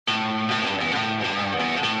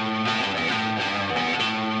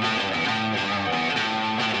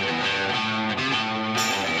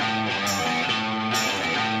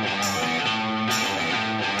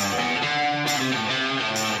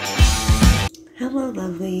Hello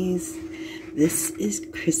lovelies, this is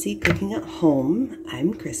Chrissy cooking at home.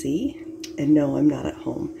 I'm Chrissy, and no, I'm not at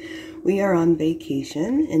home. We are on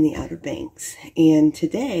vacation in the Outer Banks, and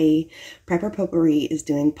today Prepper Potpourri is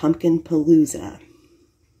doing Pumpkin Palooza.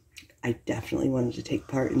 I definitely wanted to take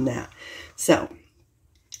part in that. So,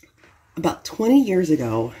 about 20 years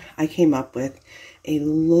ago, I came up with a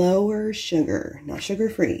lower sugar, not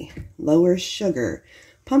sugar-free, lower sugar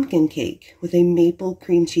pumpkin cake with a maple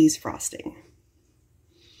cream cheese frosting.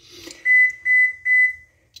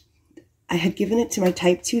 I had given it to my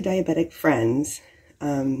type 2 diabetic friends,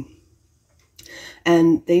 and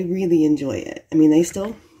they really enjoy it. I mean, they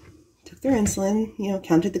still took their insulin, you know,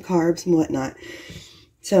 counted the carbs and whatnot.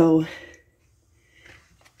 So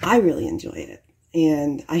I really enjoy it,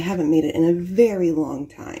 and I haven't made it in a very long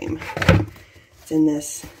time. It's in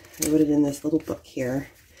this, I wrote it in this little book here.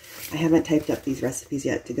 I haven't typed up these recipes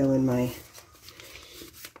yet to go in my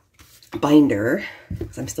binder,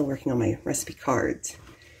 because I'm still working on my recipe cards.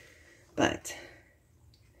 But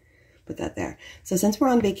put that there. So since we're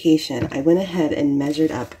on vacation, I went ahead and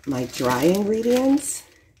measured up my dry ingredients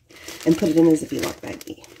and put it in a Ziploc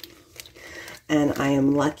baggie. And I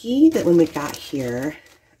am lucky that when we got here,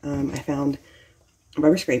 I found a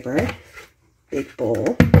rubber scraper, big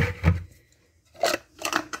bowl,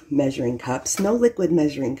 measuring cups, no liquid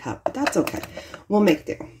measuring cup, but that's okay. We'll make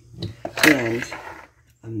do. And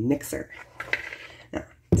a mixer. Now,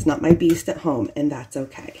 it's not my beast at home, and that's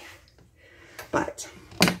okay. But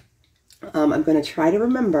I'm going to try to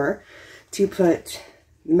remember to put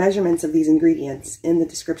the measurements of these ingredients in the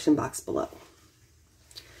description box below.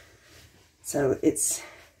 So it's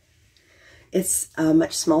a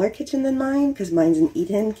much smaller kitchen than mine, because mine's an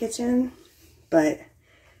eat-in kitchen, but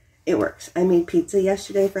it works. I made pizza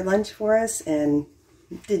yesterday for lunch for us and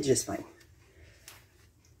did just fine.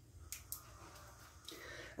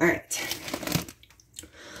 All right.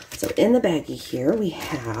 So in the baggie here we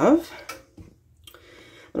have,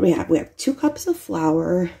 what do we have? We have 2 cups of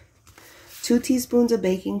flour, 2 teaspoons of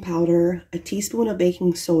baking powder, a teaspoon of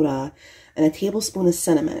baking soda, and a tablespoon of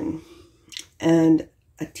cinnamon, and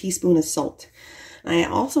a teaspoon of salt. I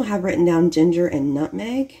also have written down ginger and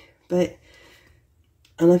nutmeg, but I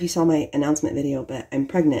don't know if you saw my announcement video, but I'm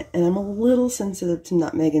pregnant and I'm a little sensitive to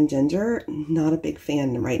nutmeg and ginger. Not a big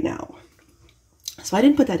fan right now. So I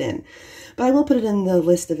didn't put that in, but I will put it in the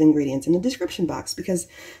list of ingredients in the description box, because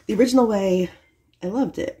the original way, I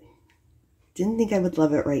loved it. Didn't think I would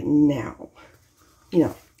love it right now. You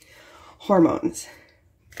know, hormones.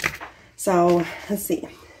 So let's see,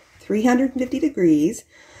 350 degrees,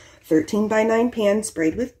 13 by 9 pan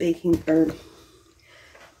sprayed with baking or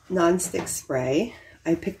nonstick spray.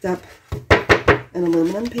 I picked up an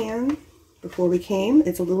aluminum pan before we came.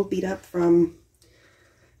 It's a little beat up from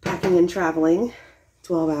packing and traveling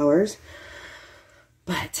 12 hours,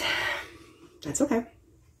 but that's okay.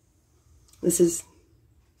 This is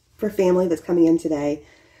for family that's coming in today.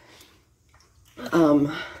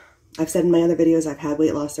 I've said in my other videos, I've had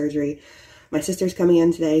weight loss surgery. My sister's coming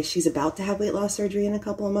in today. She's about to have weight loss surgery in a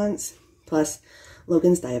couple of months. Plus,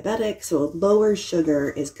 Logan's diabetic, so lower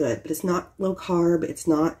sugar is good, but it's not low carb. It's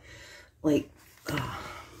not like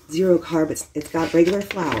zero carb. It's got regular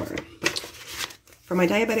flour. For my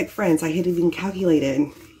diabetic friends, I had even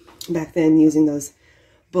calculated back then using those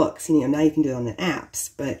books. You know, now you can do it on the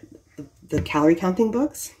apps, but the calorie counting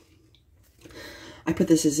books, I put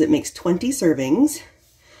this as it makes 20 servings.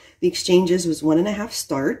 The exchanges was 1.5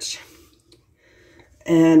 starch.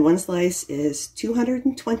 And 1 slice is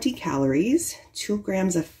 220 calories, 13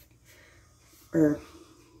 grams of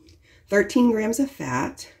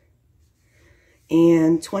fat,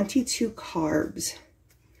 and 22 carbs,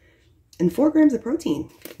 and 4 grams of protein.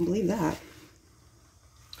 I can believe that.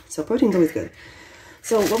 So protein's always good.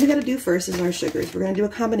 So what we got to do first is our sugars. We're going to do a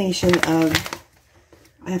combination of,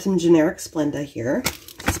 I have some generic Splenda here,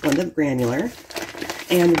 Splenda granular,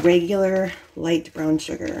 and regular light brown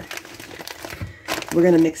sugar. We're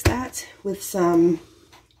going to mix that with some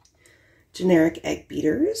generic egg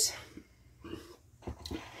beaters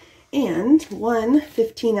and 1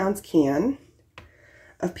 15-ounce can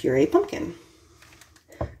of puree pumpkin,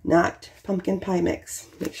 not pumpkin pie mix.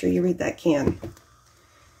 Make sure you read that can.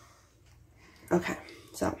 Okay,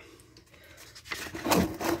 so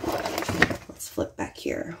let's flip back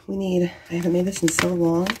here. We need, I haven't made this in so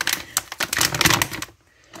long.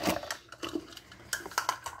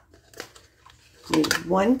 Need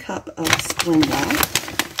 1 cup of Splenda.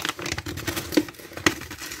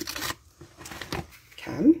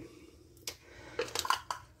 Okay.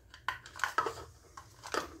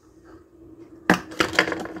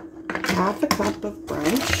 Half a cup of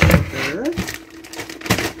brown sugar.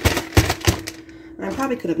 I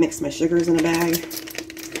probably could have mixed my sugars in a bag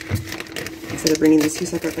instead of bringing these 2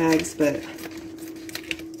 separate bags, but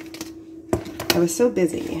I was so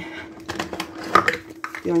busy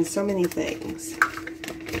doing so many things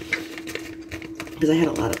because I had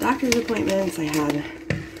a lot of doctor's appointments. I had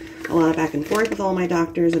a lot of back and forth with all my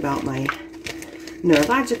doctors about my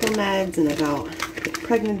neurological meds and about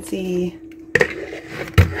pregnancy.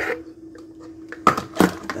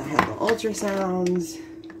 I had the ultrasounds.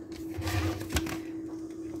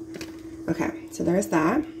 Okay, so there's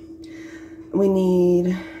that. We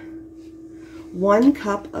need 1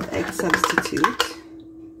 cup of egg substitute.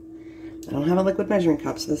 I don't have a liquid measuring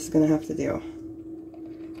cup, so this is going to have to do.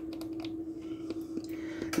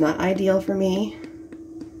 Not ideal for me.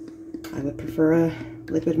 I would prefer a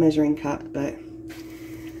liquid measuring cup, but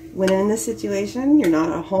when in this situation, you're not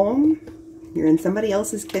at home, you're in somebody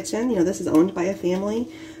else's kitchen. You know, this is owned by a family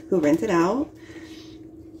who rent it out.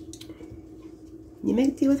 You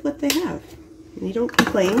make do with what they have. And you don't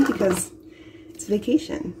complain because it's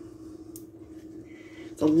vacation.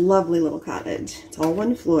 It's a lovely little cottage. It's all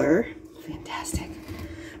 1 floor. Fantastic.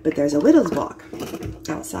 But there's a widow's walk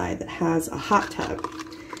outside that has a hot tub.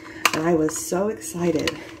 And I was so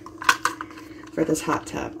excited for this hot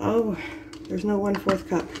tub. Oh, there's no 1/4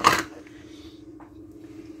 cup.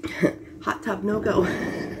 Hot tub, no go.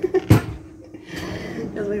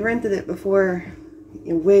 Because we rented it before,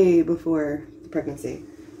 you know, way before the pregnancy.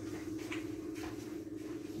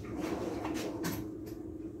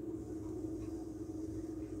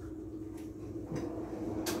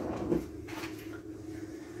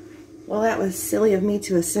 Well, that was silly of me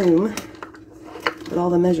to assume that all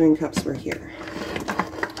the measuring cups were here.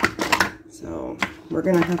 So we're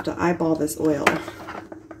gonna have to eyeball this oil.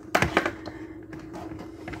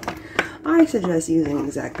 I suggest using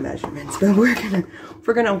exact measurements, but we're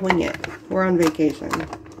gonna wing it. We're on vacation.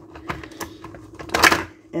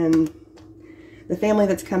 And the family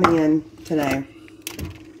that's coming in today,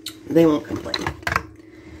 they won't complain.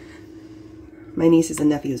 My nieces and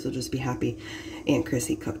nephews will just be happy Aunt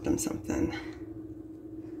Chrissy cooked them something.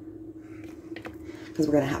 Because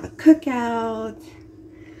we're going to have a cookout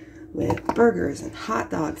with burgers and hot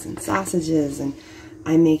dogs and sausages, and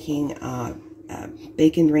I'm making a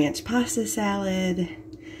bacon ranch pasta salad,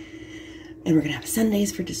 and we're going to have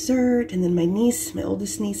sundaes for dessert, and then my niece, my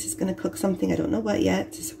oldest niece, is going to cook something. I don't know what yet.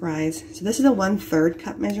 It's a surprise. So this is a 1/3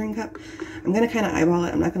 cup measuring cup. I'm going to kind of eyeball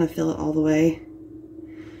it. I'm not going to fill it all the way.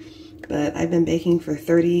 But I've been baking for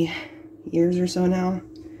 30 years or so now.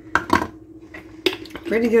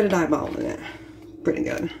 Pretty good at eyeballing it. Pretty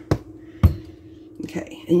good.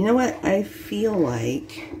 Okay, and you know what? I feel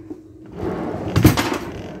like,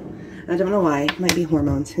 I don't know why, it might be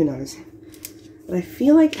hormones, who knows. But I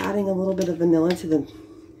feel like adding a little bit of vanilla to the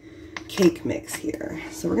cake mix here.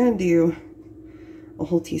 So we're gonna do a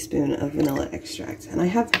whole teaspoon of vanilla extract. And I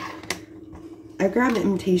grabbed an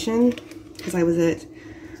imitation because I was at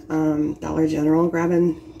Dollar General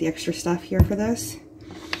grabbing the extra stuff here for this.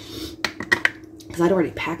 Because I'd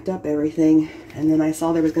already packed up everything, and then I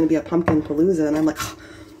saw there was going to be a Pumpkin Palooza, and I'm like, oh,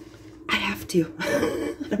 I have to.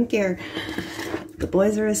 I don't care. The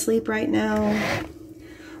boys are asleep right now.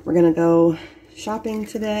 We're going to go shopping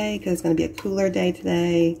today, because it's going to be a cooler day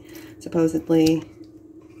today, supposedly.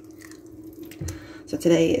 So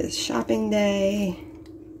today is shopping day.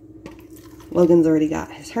 Logan's already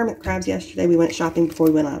got his hermit crabs yesterday. We went shopping before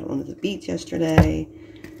we went out on the beach yesterday.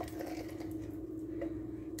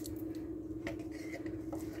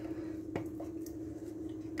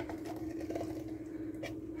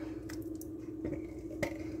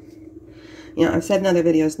 You know, I've said in other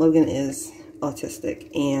videos, Logan is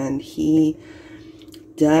autistic, and he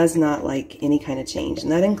does not like any kind of change.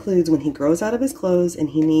 And that includes when he grows out of his clothes and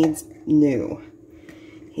he needs new.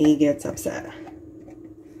 He gets upset.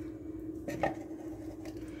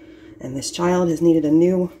 And this child has needed a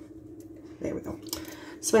new, there we go,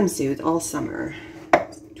 swimsuit all summer.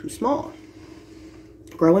 Too small.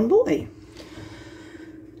 Growing boy.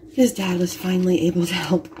 His dad was finally able to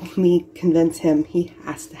help me convince him he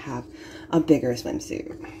has to have a bigger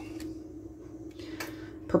swimsuit.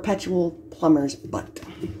 Perpetual plumber's butt,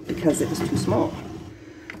 because it was too small.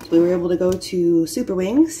 So we were able to go to Super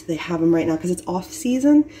Wings. They have them right now because it's off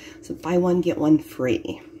season. So buy one, get one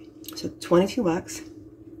free. So 22 bucks,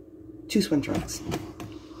 2 swim trunks.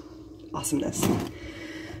 Awesomeness.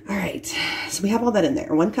 All right, so we have all that in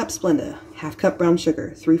there. 1 cup Splenda, 1/2 cup brown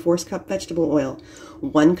sugar, 3/4 cup vegetable oil,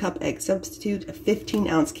 1 cup egg substitute, a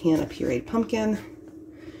 15-ounce can of pureed pumpkin.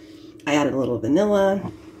 I added a little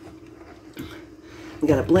vanilla. We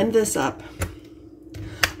gotta blend this up.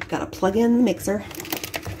 Gotta plug in the mixer.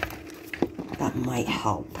 That might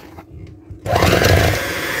help.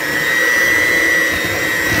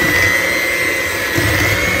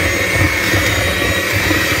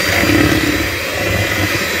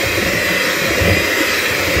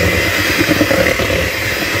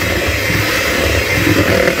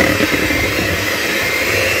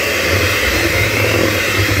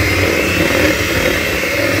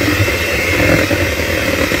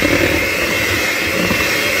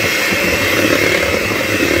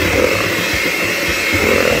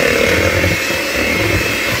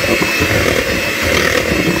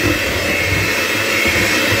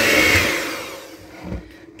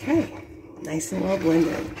 nice and well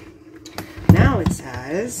blended. Now it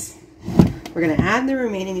says we're going to add the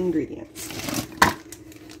remaining ingredients.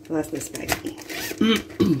 So that's this baggie.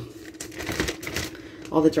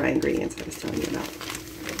 All the dry ingredients I was telling you about.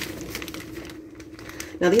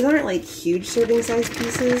 Now these aren't like huge serving size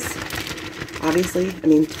pieces. Obviously, I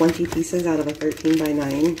mean 20 pieces out of a 13 by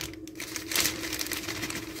 9.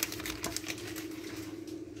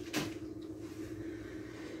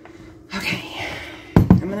 Okay,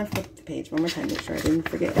 I'm gonna flip the page one more time, make sure I didn't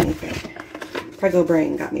forget anything. Prego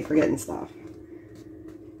brain got me forgetting stuff.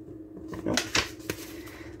 Nope,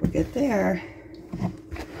 we're good there.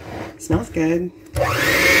 Smells good.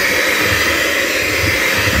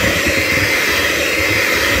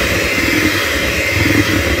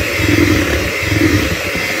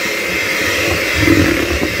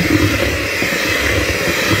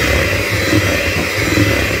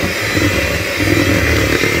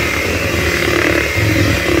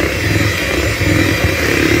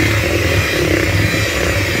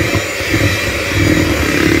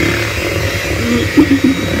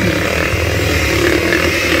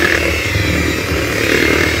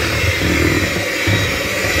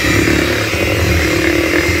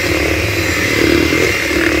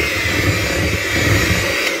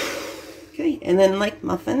 And then like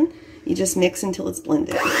muffin, you just mix until it's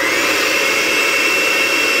blended. I'm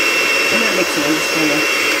not mixing, I'm just kind of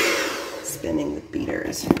spinning with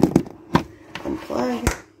beaters. Unplug.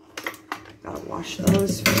 Gotta wash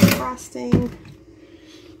those for the frosting.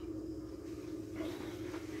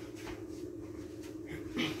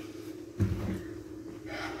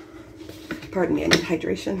 Pardon me, I need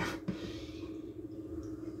hydration.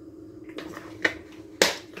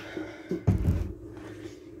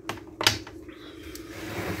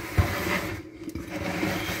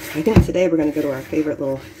 I think today we're going to go to our favorite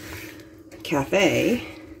little cafe,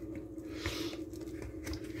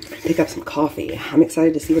 pick up some coffee. I'm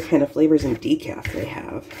excited to see what kind of flavors and decaf they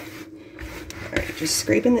have. Alright, just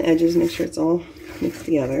scraping the edges, make sure it's all mixed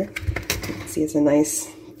together. You can see it's a nice,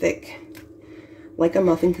 thick, like a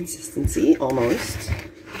muffin consistency, almost.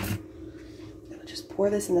 I'll just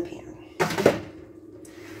pour this in the pan.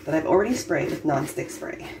 But I've already sprayed with nonstick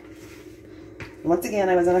spray. Once again,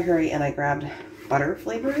 I was in a hurry and I grabbed butter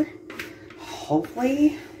flavor.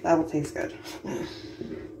 Hopefully that'll taste good.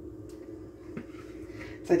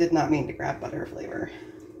 So I did not mean to grab butter flavor.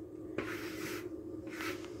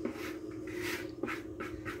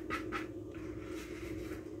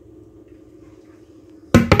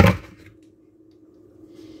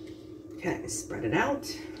 Okay, spread it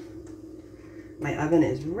out. My oven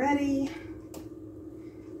is ready.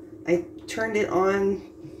 I turned it on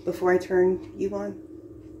before I turned you on.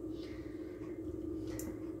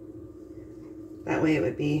 That way it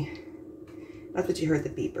would be, that's what you heard the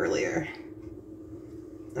beep earlier.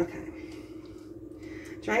 Okay.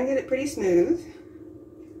 Try and get it pretty smooth.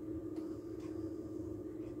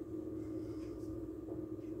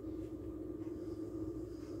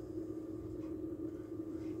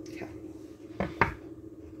 Okay. I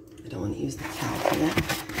don't want to use the towel for that.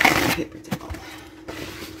 Paper towel.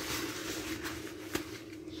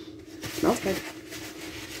 Smells good.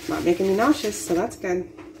 It's not making me nauseous, so that's good.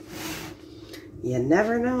 You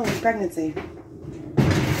never know with pregnancy.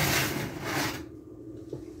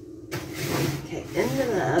 Okay, into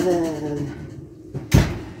the oven.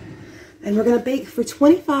 And we're gonna bake for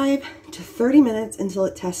 25 to 30 minutes until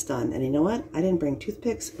it tests done. And you know what? I didn't bring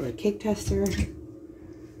toothpicks or a cake tester.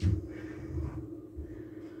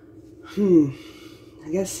 I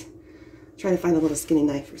guess try to find a little skinny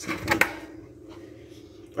knife or something.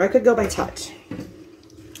 Or I could go by touch.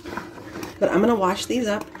 But I'm gonna wash these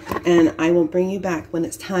up and I will bring you back when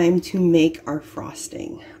it's time to make our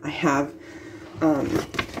frosting. I have, go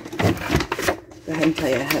ahead and tell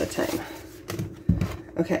you ahead of time.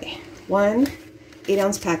 Okay, 1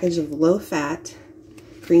 8-ounce package of low-fat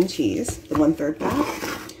cream cheese, the 1/3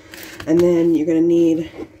 fat. And then you're gonna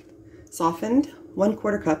need softened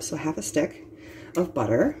 1/4 cup, so half a stick of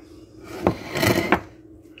butter,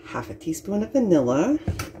 half a teaspoon of vanilla,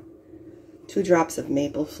 2 drops of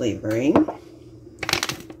maple flavoring,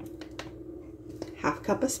 half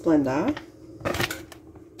cup of Splenda,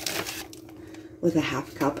 with a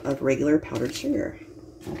half cup of regular powdered sugar.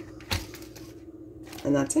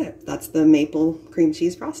 And that's it. That's the maple cream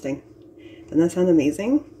cheese frosting. Doesn't that sound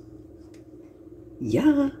amazing?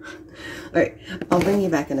 Yeah. All right, I'll bring you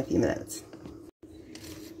back in a few minutes.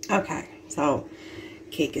 Okay, so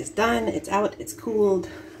cake is done. It's out, it's cooled.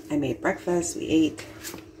 I made breakfast, we ate.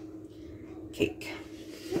 Cake.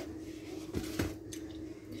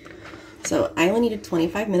 So I only needed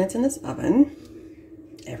 25 minutes in this oven.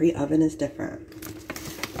 Every oven is different.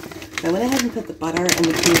 I went ahead and put the butter and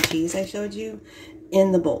the cream cheese I showed you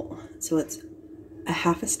in the bowl. So it's a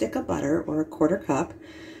half a stick of butter, or a 1/4 cup,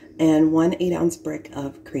 and 1 8-ounce brick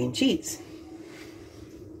of cream cheese.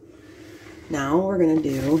 Now we're going to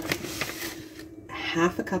do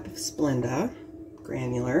half a cup of Splenda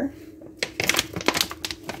granular,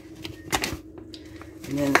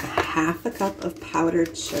 and then half a cup of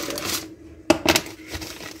powdered sugar.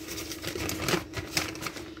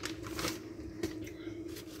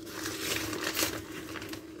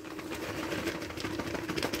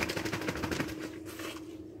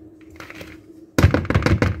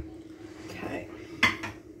 Okay.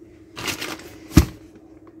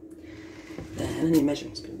 Then I need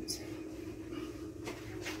measuring spoons.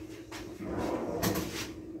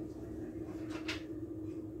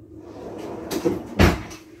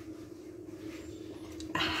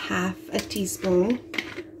 Half a teaspoon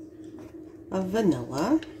of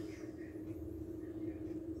vanilla,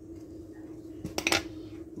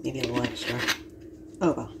 maybe a little extra.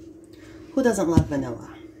 Oh well, who doesn't love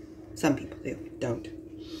vanilla? Some people do, don't.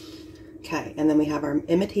 Okay, and then we have our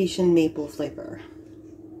imitation maple flavor.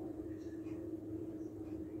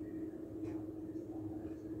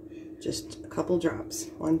 Just a couple drops,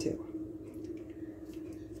 1, 2.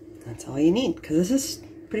 That's all you need, because this is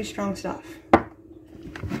pretty strong stuff.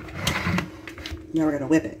 Now we're going to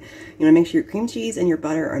whip it. You want to make sure your cream cheese and your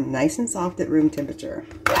butter are nice and soft at room temperature.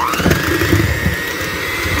 I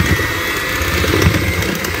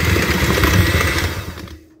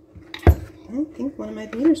don't think one of my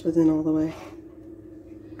beaters was in all the way.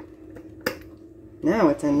 Now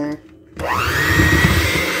it's in there. There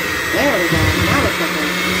we go. Now it's cooking.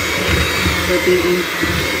 We're beating.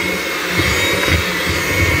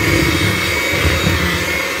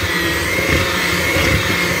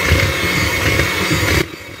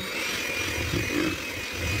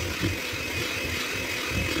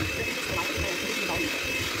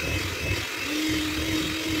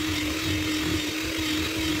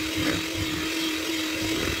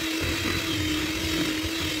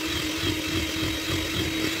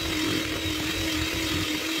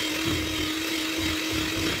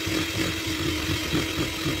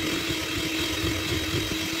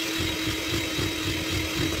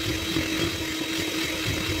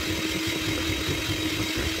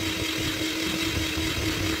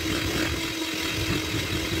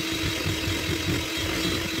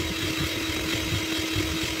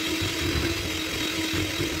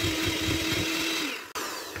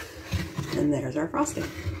 And there's our frosting.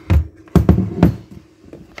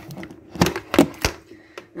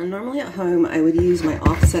 Now normally at home I would use my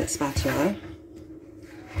offset spatula.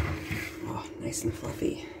 Oh, nice and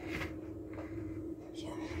fluffy. Yeah.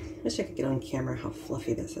 Wish I could get on camera how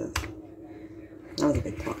fluffy this is. That was a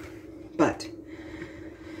big plop. But,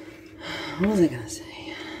 what was I gonna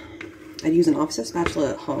say? I'd use an offset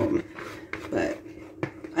spatula at home, but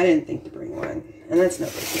I didn't think to bring one. And that's no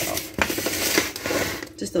big deal.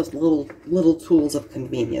 Just those little tools of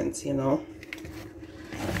convenience, you know.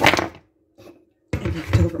 I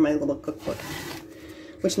knocked over my little cookbook,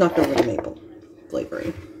 which knocked over the maple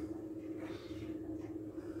flavoring.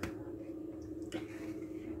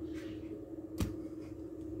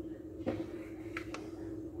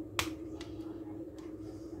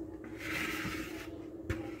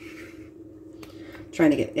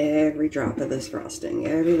 Trying to get every drop of this frosting,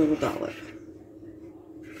 every little dollop.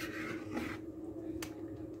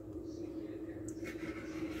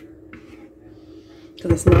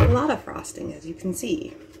 Because it's not a lot of frosting, as you can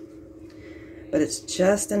see, but it's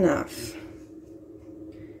just enough.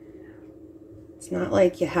 It's not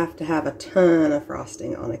like you have to have a ton of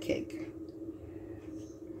frosting on a cake.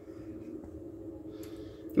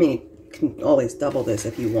 I mean, you can always double this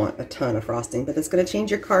if you want a ton of frosting, but it's going to change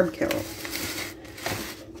your carb count.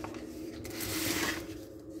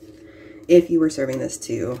 If you were serving this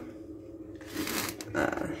to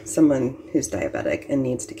someone who's diabetic and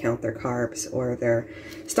needs to count their carbs or their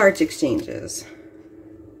starch exchanges.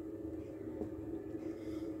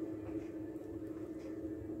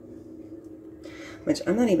 Which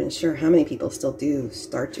I'm not even sure how many people still do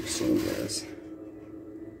starch exchanges.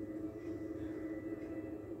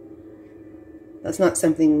 That's not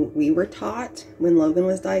something we were taught when Logan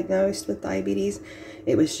was diagnosed with diabetes.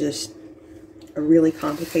 It was just a really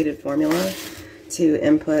complicated formula to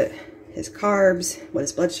input his carbs, what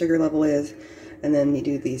his blood sugar level is, and then you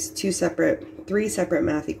do these three separate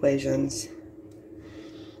math equations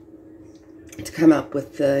to come up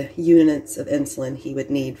with the units of insulin he would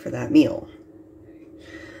need for that meal.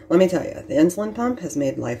 Let me tell you, the insulin pump has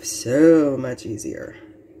made life so much easier.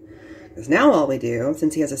 Because now all we do,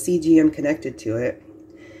 since he has a CGM connected to it,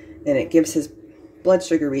 and it gives his blood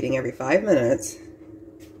sugar reading every 5 minutes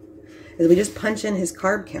is we just punch in his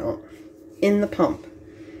carb count in the pump,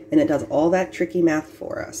 and it does all that tricky math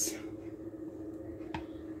for us.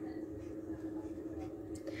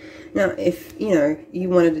 Now, if, you know, you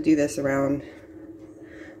wanted to do this around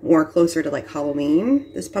more closer to like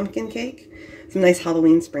Halloween, this pumpkin cake, some nice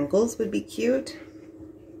Halloween sprinkles would be cute.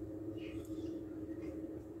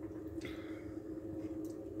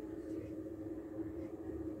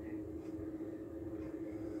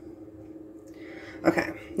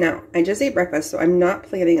 Okay, now I just ate breakfast, so I'm not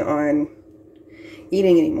planning on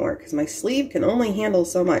eating anymore because my sleeve can only handle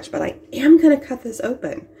so much, but I am going to cut this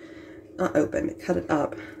open. Not open, but cut it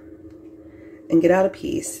up and get out a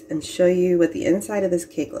piece and show you what the inside of this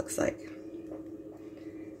cake looks like.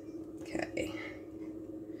 Okay.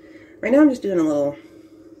 Right now I'm just doing a little,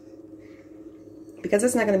 because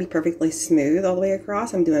it's not going to be perfectly smooth all the way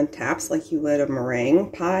across, I'm doing taps like you would a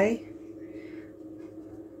meringue pie.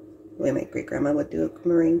 The way my great-grandma would do a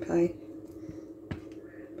meringue pie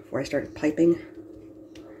before I started piping.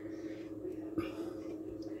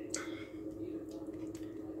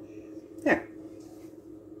 There.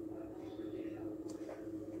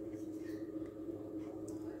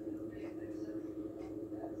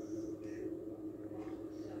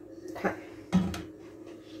 Okay.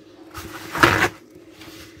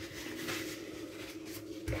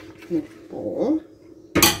 In a bowl.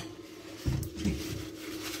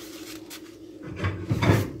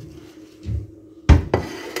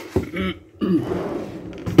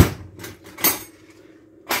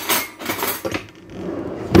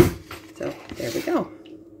 So there we go.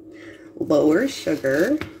 Lower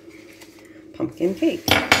sugar pumpkin cake.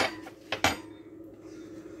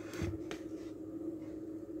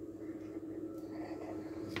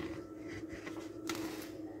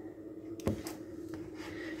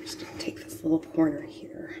 Just gonna take this little corner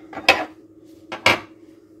here.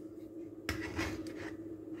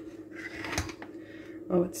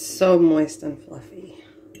 Oh, it's so moist and fluffy,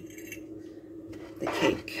 the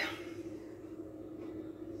cake.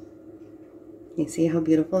 You see how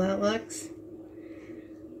beautiful that looks?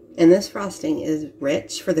 And this frosting is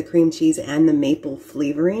rich for the cream cheese and the maple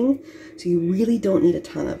flavoring, so you really don't need a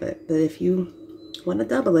ton of it. But if you want to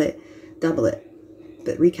double it, double it.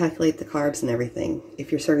 But recalculate the carbs and everything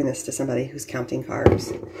if you're serving this to somebody who's counting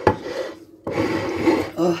carbs.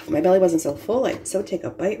 Oh, if my belly wasn't so full, I'd so take a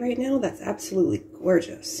bite right now. That's absolutely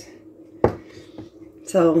gorgeous.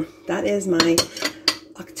 So that is my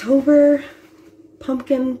October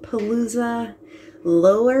Pumpkin Palooza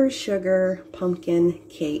lower sugar pumpkin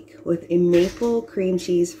cake with a maple cream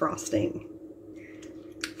cheese frosting.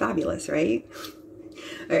 Fabulous, right?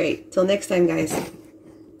 All right, till next time, guys.